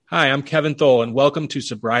Hi, I'm Kevin Thole, and welcome to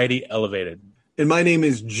Sobriety Elevated. And my name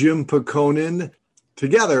is Jim Pakonin.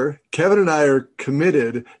 Together, Kevin and I are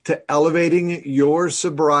committed to elevating your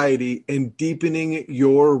sobriety and deepening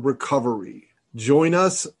your recovery. Join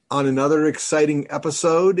us on another exciting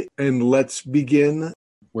episode, and let's begin.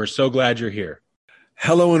 We're so glad you're here.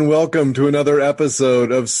 Hello and welcome to another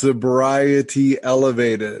episode of Sobriety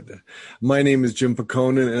Elevated. My name is Jim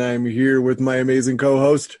Pakonin, and I'm here with my amazing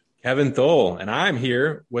co-host, Kevin Thole, and I'm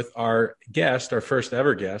here with our guest, our first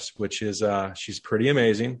ever guest, which is, she's pretty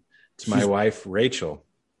amazing. It's my wife, Rachel.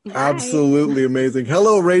 Hi. Absolutely amazing.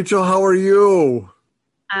 Hello, Rachel. How are you?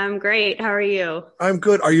 I'm great. How are you? I'm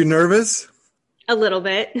good. Are you nervous? A little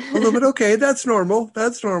bit. A little bit. Okay. That's normal.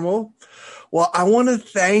 That's normal. Well, I want to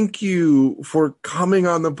thank you for coming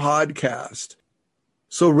on the podcast.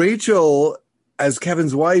 So, Rachel, as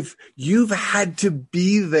Kevin's wife, you've had to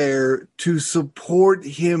be there to support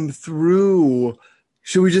him through,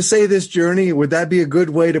 should we just say this journey? Would that be a good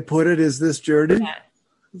way to put it, is this journey?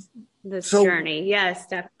 Yes. This journey. Yes,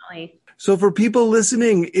 definitely. So for people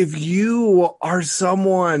listening, if you are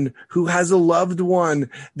someone who has a loved one,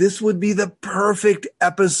 this would be the perfect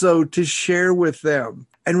episode to share with them.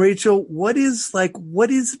 And Rachel, what is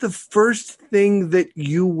the first thing that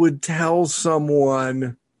you would tell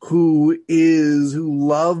someone who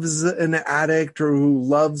loves an addict or who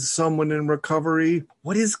loves someone in recovery?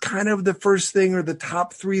 What is kind of the first thing or the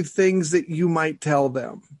top three things that you might tell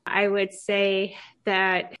them? I would say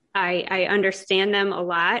that I understand them a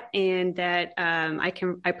lot, and that I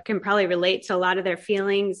can probably relate to a lot of their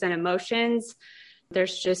feelings and emotions.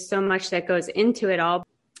 There's just so much that goes into it all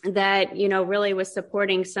that, really was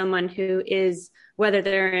supporting someone who is, whether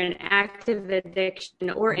they're in active addiction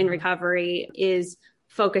or in recovery, is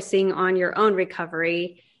focusing on your own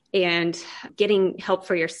recovery and getting help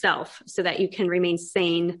for yourself so that you can remain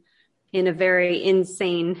sane in a very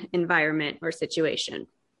insane environment or situation.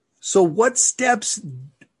 So what steps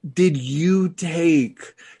did you take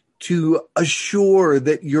to assure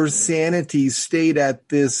that your sanity stayed at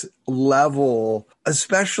this level,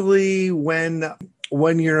 especially when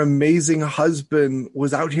your amazing husband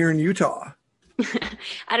was out here in Utah?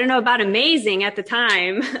 I don't know about amazing at the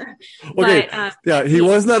time. Okay. But, he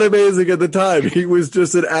was not amazing at the time. He was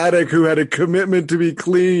just an addict who had a commitment to be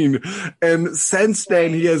clean. And since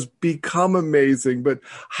then, he has become amazing. But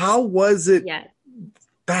how was it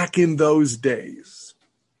back in those days?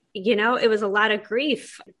 It was a lot of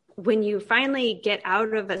grief. When you finally get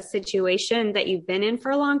out of a situation that you've been in for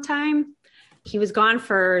a long time, he was gone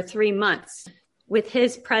for 3 months. With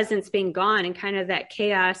his presence being gone and kind of that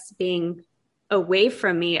chaos being away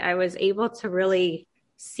from me, I was able to really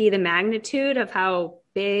see the magnitude of how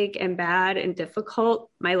big and bad and difficult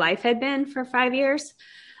my life had been for 5 years.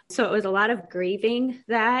 So it was a lot of grieving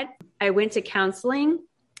that. I went to counseling.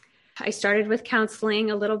 I started with counseling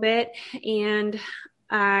a little bit, and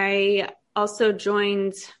I also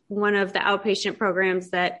joined one of the outpatient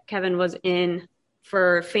programs that Kevin was in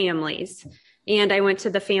for families. And I went to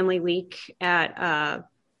the family week at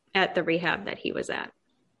the rehab that he was at.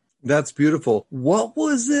 That's beautiful. What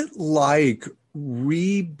was it like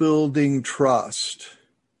rebuilding trust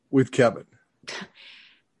with Kevin?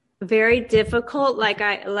 Very difficult.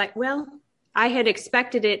 I had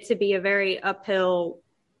expected it to be a very uphill,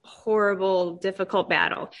 horrible, difficult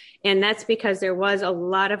battle. And that's because there was a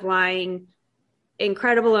lot of lying,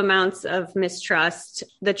 incredible amounts of mistrust.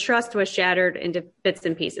 The trust was shattered into bits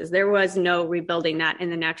and pieces. There was no rebuilding that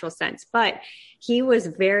in the natural sense, but he was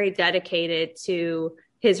very dedicated to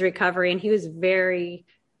his recovery, and he was very,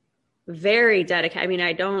 very dedicated. I mean,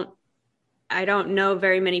 I don't know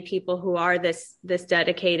very many people who are this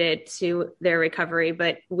dedicated to their recovery,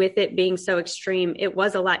 but with it being so extreme, it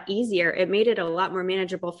was a lot easier. It made it a lot more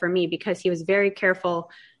manageable for me because he was very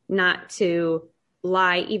careful not to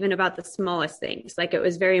lie even about the smallest things. Like, it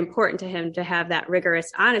was very important to him to have that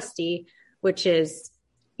rigorous honesty, which is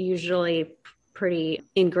usually pretty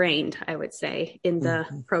ingrained, I would say, in the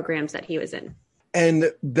programs that he was in.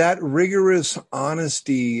 And that rigorous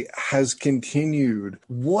honesty has continued.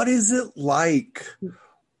 What is it like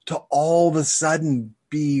to all of a sudden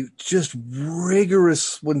be just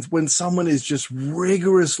rigorous when someone is just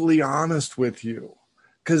rigorously honest with you?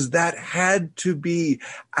 Because that had to be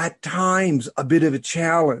at times a bit of a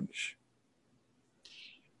challenge.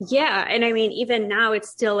 Yeah. And I mean, even now it's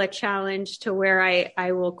still a challenge to where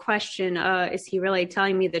I will question, is he really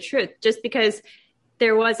telling me the truth? Just because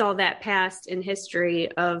there was all that past in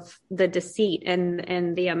history of the deceit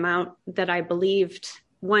and the amount that I believed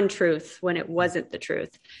one truth when it wasn't the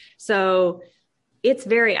truth. So it's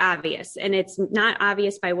very obvious, and it's not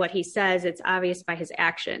obvious by what he says. It's obvious by his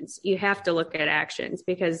actions. You have to look at actions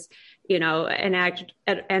because, an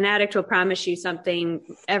addict will promise you something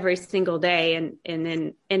every single day.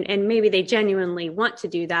 And maybe they genuinely want to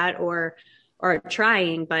do that or are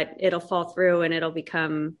trying, but it'll fall through and it'll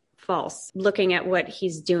become false. Looking at what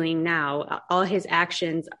he's doing now, all his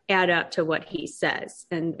actions add up to what he says.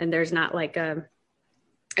 And there's not like a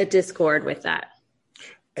discord with that.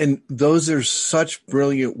 And those are such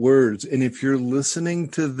brilliant words. And if you're listening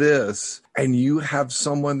to this and you have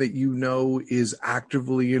someone that is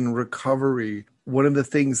actively in recovery, one of the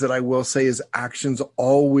things that I will say is actions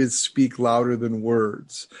always speak louder than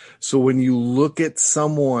words. So when you look at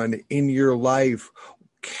someone in your life,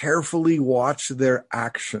 carefully watch their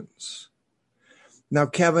actions. Now,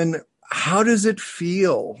 Kevin, how does it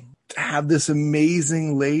feel to have this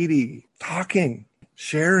amazing lady talking,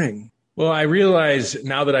 sharing? Well, I realize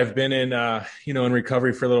now that I've been in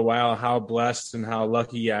recovery for a little while, how blessed and how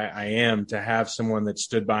lucky I am to have someone that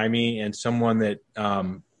stood by me and someone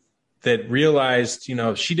that realized,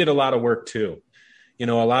 she did a lot of work too. A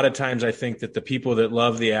lot of times I think that the people that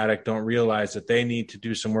love the addict don't realize that they need to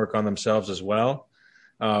do some work on themselves as well.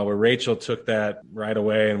 Where Rachel took that right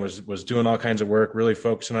away and was doing all kinds of work, really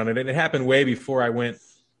focusing on it. And it happened way before I went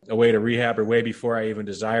away to rehab or way before I even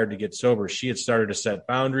desired to get sober. She had started to set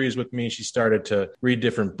boundaries with me. She started to read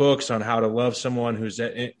different books on how to love someone who's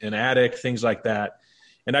an addict, things like that.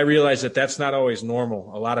 And I realized that that's not always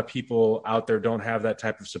normal. A lot of people out there don't have that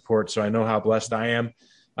type of support. So I know how blessed I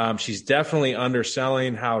am. She's definitely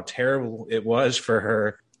underselling how terrible it was for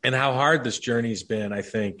her and how hard this journey's been, I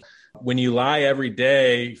think. When you lie every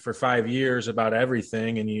day for 5 years about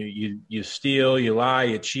everything and you steal, you lie,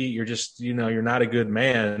 you cheat, you're just, you're not a good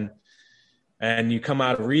man. And you come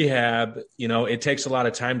out of rehab, it takes a lot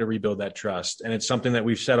of time to rebuild that trust. And it's something that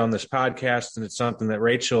we've said on this podcast. And it's something that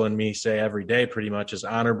Rachel and me say every day, pretty much, is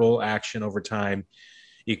honorable action over time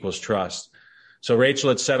equals trust. So Rachel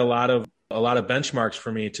had set a lot of benchmarks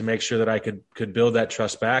for me to make sure that I could build that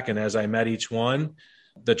trust back. And as I met each one,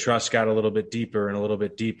 the trust got a little bit deeper and a little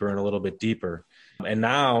bit deeper and a little bit deeper. And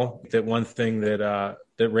now that one thing that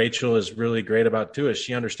Rachel is really great about too, is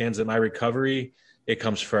she understands that my recovery, it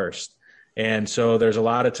comes first. And so there's a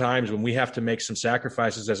lot of times when we have to make some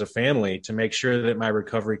sacrifices as a family to make sure that my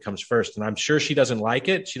recovery comes first. And I'm sure she doesn't like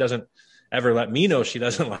it. She doesn't ever let me know she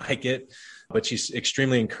doesn't like it, but she's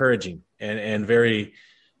extremely encouraging and very,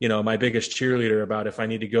 my biggest cheerleader about if I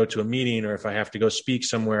need to go to a meeting or if I have to go speak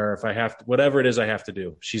somewhere, or if I have to, whatever it is I have to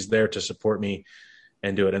do, she's there to support me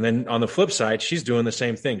and do it. And then on the flip side, she's doing the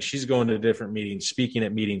same thing. She's going to different meetings, speaking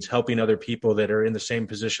at meetings, helping other people that are in the same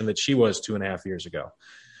position that she was 2.5 years ago,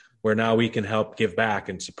 where now we can help give back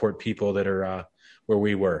and support people that are where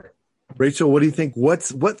we were. Rachel, what do you think? What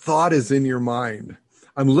thought is in your mind?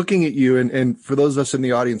 I'm looking at you, and for those of us in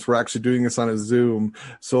the audience, we're actually doing this on a Zoom,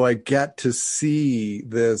 so I get to see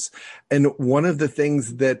this. And one of the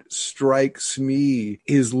things that strikes me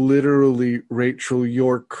is literally, Rachel,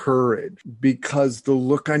 your courage, because the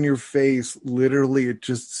look on your face, literally, it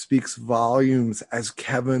just speaks volumes as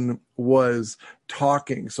Kevin was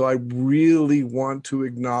talking. So I really want to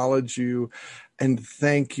acknowledge you and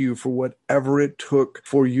thank you for whatever it took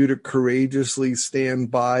for you to courageously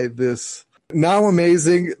stand by this now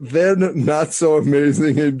amazing, then not so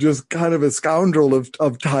amazing, and just kind of a scoundrel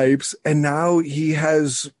of types. And now he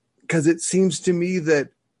has, because it seems to me that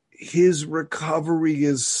his recovery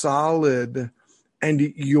is solid and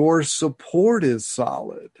your support is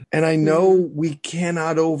solid. And I know we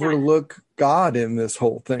cannot overlook God in this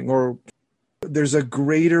whole thing, or there's a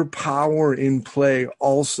greater power in play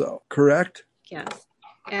also, correct? Yes,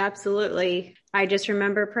 absolutely. I just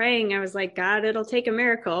remember praying. I was like, God, it'll take a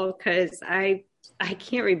miracle because I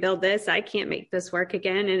can't rebuild this. I can't make this work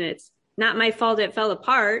again. And it's not my fault it fell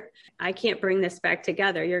apart. I can't bring this back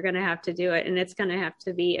together. You're going to have to do it. And it's going to have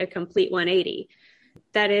to be a complete 180.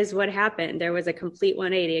 That is what happened. There was a complete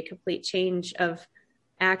 180, a complete change of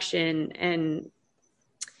action.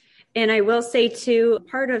 And I will say too,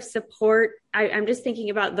 part of support, I'm just thinking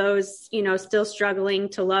about those, still struggling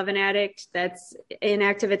to love an addict that's in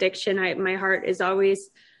active addiction. My heart is always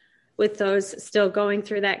with those still going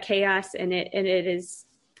through that chaos. And it is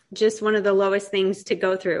just one of the lowest things to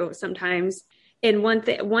go through sometimes. In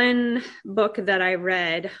one book that I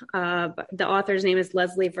read, the author's name is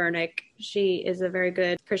Leslie Vernick. She is a very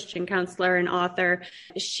good Christian counselor and author.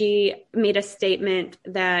 She made a statement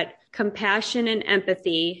that compassion and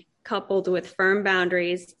empathy coupled with firm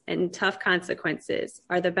boundaries and tough consequences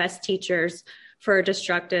are the best teachers for a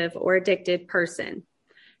destructive or addicted person.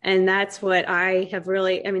 And that's what I have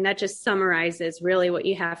really, that just summarizes really what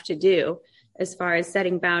you have to do as far as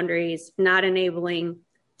setting boundaries, not enabling,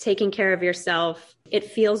 taking care of yourself. It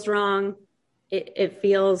feels wrong. It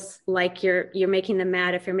feels like you're making them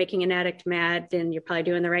mad. If you're making an addict mad, then you're probably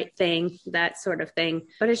doing the right thing, that sort of thing.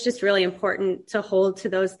 But it's just really important to hold to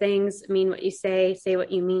those things. Mean what you say what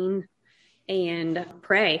you mean, and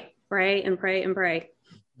pray,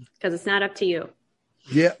 because it's not up to you.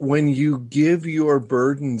 Yeah, when you give your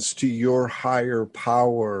burdens to your higher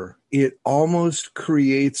power, it almost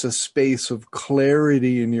creates a space of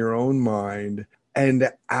clarity in your own mind.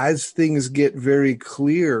 And as things get very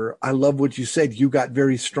clear, I love what you said. You got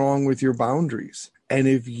very strong with your boundaries. And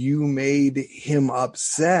if you made him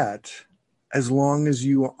upset, as long as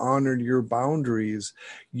you honored your boundaries,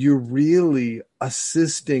 you're really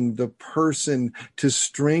assisting the person to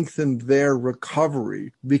strengthen their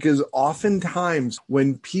recovery. Because oftentimes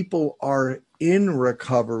when people are in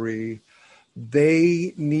recovery,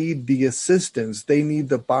 they need the assistance, they need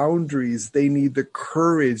the boundaries, they need the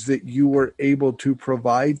courage that you were able to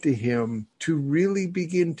provide to him to really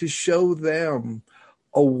begin to show them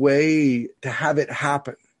a way to have it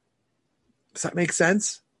happen. Does that make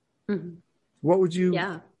sense? Mm-hmm. What would you,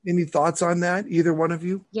 any thoughts on that, either one of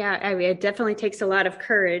you? Yeah, I mean, it definitely takes a lot of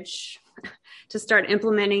courage to start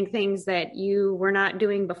implementing things that you were not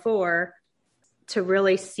doing before, to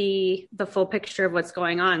really see the full picture of what's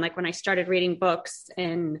going on. Like when I started reading books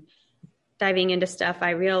and diving into stuff, I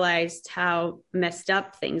realized how messed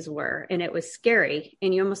up things were, and it was scary,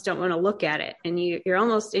 and you almost don't want to look at it. And you're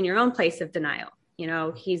almost in your own place of denial. You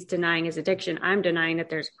know, he's denying his addiction. I'm denying that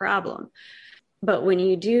there's a problem. But when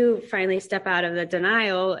you do finally step out of the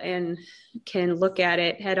denial and can look at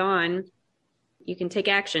it head on, you can take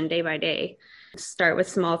action day by day. Start with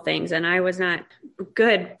small things. And I was not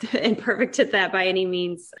good and perfect at that by any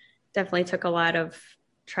means. Definitely took a lot of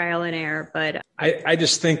trial and error, but I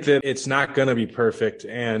just think that it's not going to be perfect.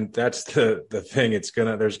 And that's the thing.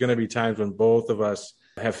 There's going to be times when both of us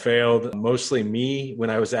have failed, mostly me when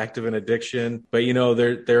I was active in addiction. But, you know,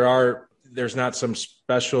 there's not some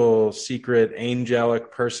special secret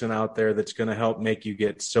angelic person out there that's going to help make you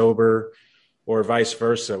get sober, or vice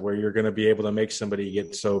versa, where you're going to be able to make somebody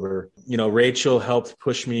get sober. You know, Rachel helped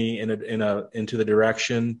push me into the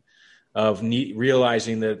direction of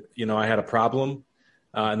realizing that, you know, I had a problem,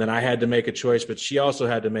 and then I had to make a choice, but she also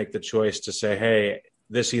had to make the choice to say, hey,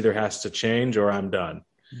 this either has to change or I'm done.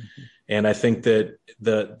 Mm-hmm. And I think that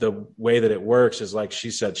the way that it works is, like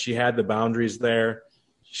she said, she had the boundaries there.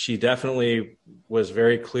 She definitely was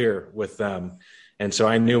very clear with them. And so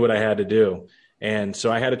I knew what I had to do. And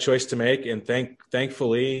so I had a choice to make, and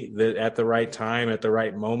thankfully that at the right time, at the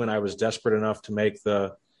right moment, I was desperate enough to make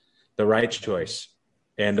the right choice.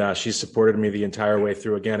 And she supported me the entire way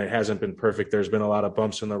through. Again, it hasn't been perfect. There's been a lot of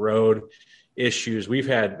bumps in the road, issues. We've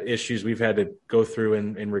had to go through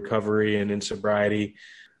in recovery and in sobriety,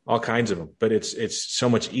 all kinds of them. But it's so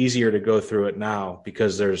much easier to go through it now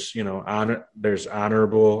because there's, you know,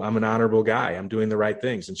 honorable. I'm an honorable guy. I'm doing the right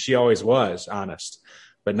things. And she always was honest.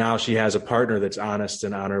 But now she has a partner that's honest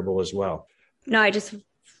and honorable as well. No, I just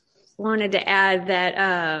wanted to add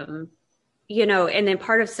that, you know, and then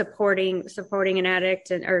part of supporting an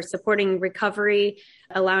addict or supporting recovery,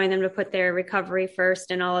 allowing them to put their recovery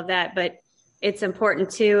first and all of that. But it's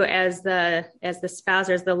important too, as the spouse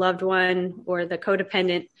or as the loved one or the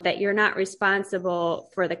codependent, that you're not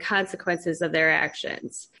responsible for the consequences of their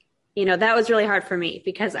actions. You know, that was really hard for me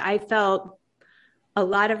because I felt a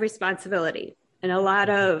lot of responsibility and a lot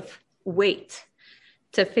of weight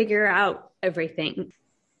to figure out everything.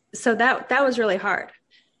 So that was really hard.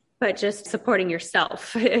 But just supporting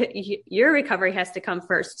yourself, your recovery has to come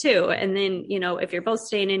first too. And then, you know, if you're both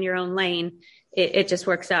staying in your own lane, it just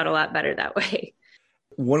works out a lot better that way.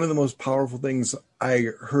 One of the most powerful things I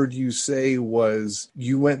heard you say was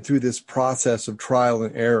you went through this process of trial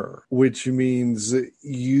and error, which means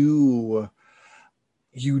you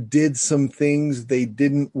did some things, they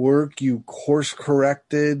didn't work, you course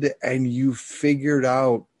corrected, and you figured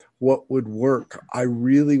out what would work. I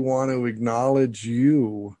really want to acknowledge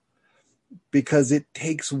you because it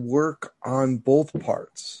takes work on both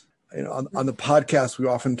parts. You know, on the podcast, we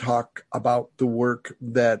often talk about the work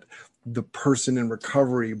that the person in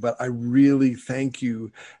recovery, but I really thank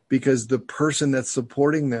you because the person that's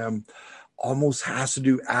supporting them almost has to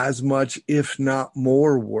do as much, if not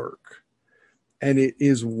more work. And it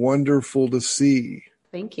is wonderful to see.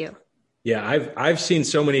 Thank you. Yeah, I've seen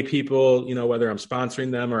so many people, you know, whether I'm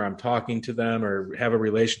sponsoring them or I'm talking to them or have a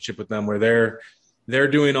relationship with them where they're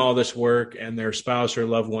doing all this work and their spouse or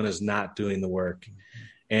loved one is not doing the work.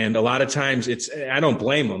 And a lot of times I don't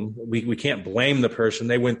blame them. We can't blame the person.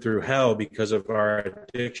 They went through hell because of our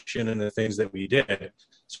addiction and the things that we did.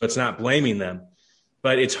 So it's not blaming them.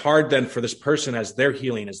 But it's hard then for this person, as they're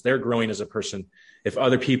healing, as they're growing as a person, if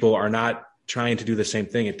other people are not trying to do the same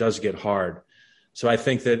thing, it does get hard. So I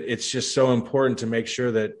think that it's just so important to make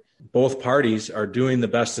sure that both parties are doing the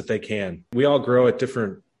best that they can. We all grow at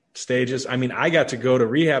different stages. I mean, I got to go to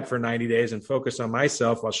rehab for 90 days and focus on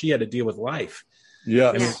myself while she had to deal with life.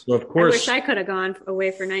 Yes. I mean, so of course, I wish I could have gone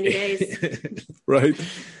away for 90 days. Right.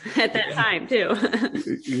 At that time too.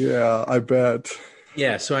 Yeah, I bet.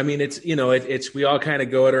 Yeah. So, I mean, it's, we all kind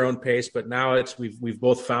of go at our own pace, but now we've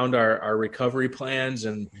both found our recovery plans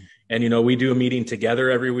and, we do a meeting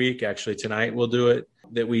together every week. Actually, tonight we'll do it,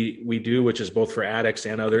 that we do, which is both for addicts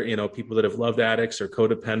and other, people that have loved addicts or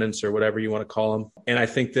codependents or whatever you want to call them. And I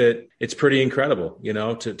think that it's pretty incredible,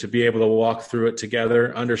 to be able to walk through it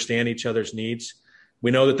together, understand each other's needs. We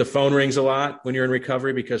know that the phone rings a lot when you're in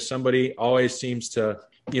recovery because somebody always seems to,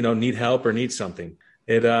 need help or need something.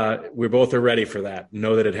 We both are ready for that.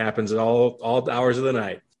 Know that it happens at all hours of the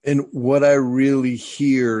night. And what I really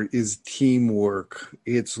hear is teamwork.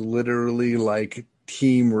 It's literally like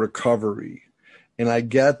team recovery. And I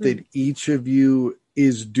get that each of you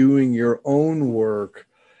is doing your own work.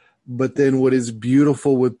 But then what is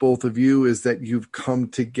beautiful with both of you is that you've come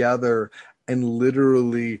together and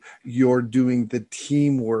literally you're doing the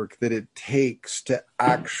teamwork that it takes to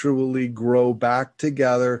actually grow back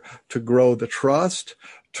together, to grow the trust,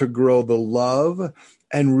 to grow the love,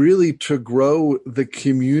 and really to grow the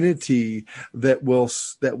community that will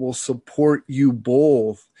support you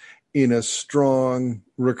both in a strong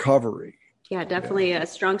recovery. Yeah, definitely. A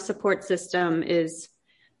strong support system is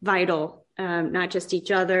vital. Not just each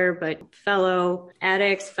other, but fellow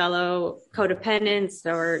addicts, fellow codependents,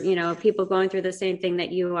 or, people going through the same thing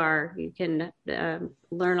that you are. You can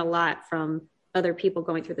learn a lot from other people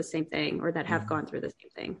going through the same thing or that have gone through the same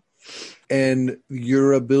thing. And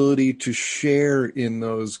your ability to share in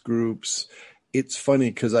those groups. It's funny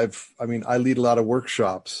because I lead a lot of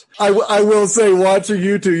workshops. I will say, watching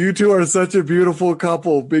you two are such a beautiful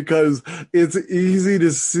couple because it's easy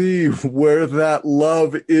to see where that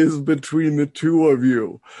love is between the two of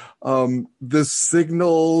you. The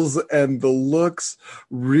signals and the looks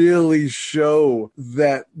really show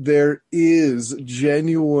that there is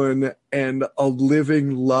genuine and a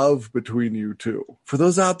living love between you two. For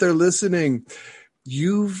those out there listening,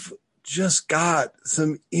 you've just got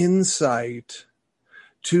some insight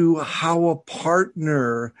to how a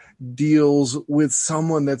partner deals with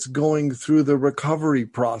someone that's going through the recovery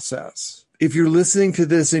process. If you're listening to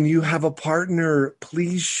this and you have a partner,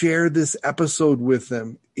 please share this episode with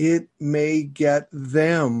them. It may get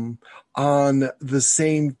them on the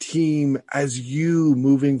same team as you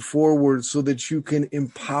moving forward so that you can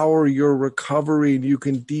empower your recovery and you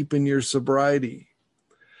can deepen your sobriety.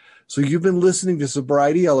 So you've been listening to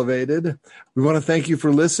Sobriety Elevated. We want to thank you for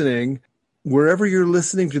listening. Wherever you're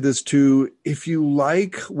listening to this to, if you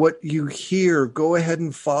like what you hear, go ahead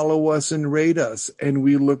and follow us and rate us. And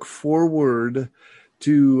we look forward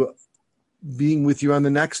to being with you on the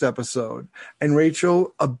next episode. And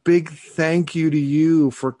Rachel, a big thank you to you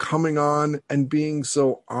for coming on and being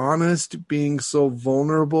so honest, being so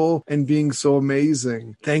vulnerable, and being so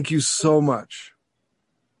amazing. Thank you so much.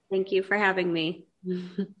 Thank you for having me.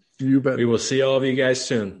 You bet. We will see all of you guys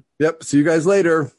soon. Yep. See you guys later.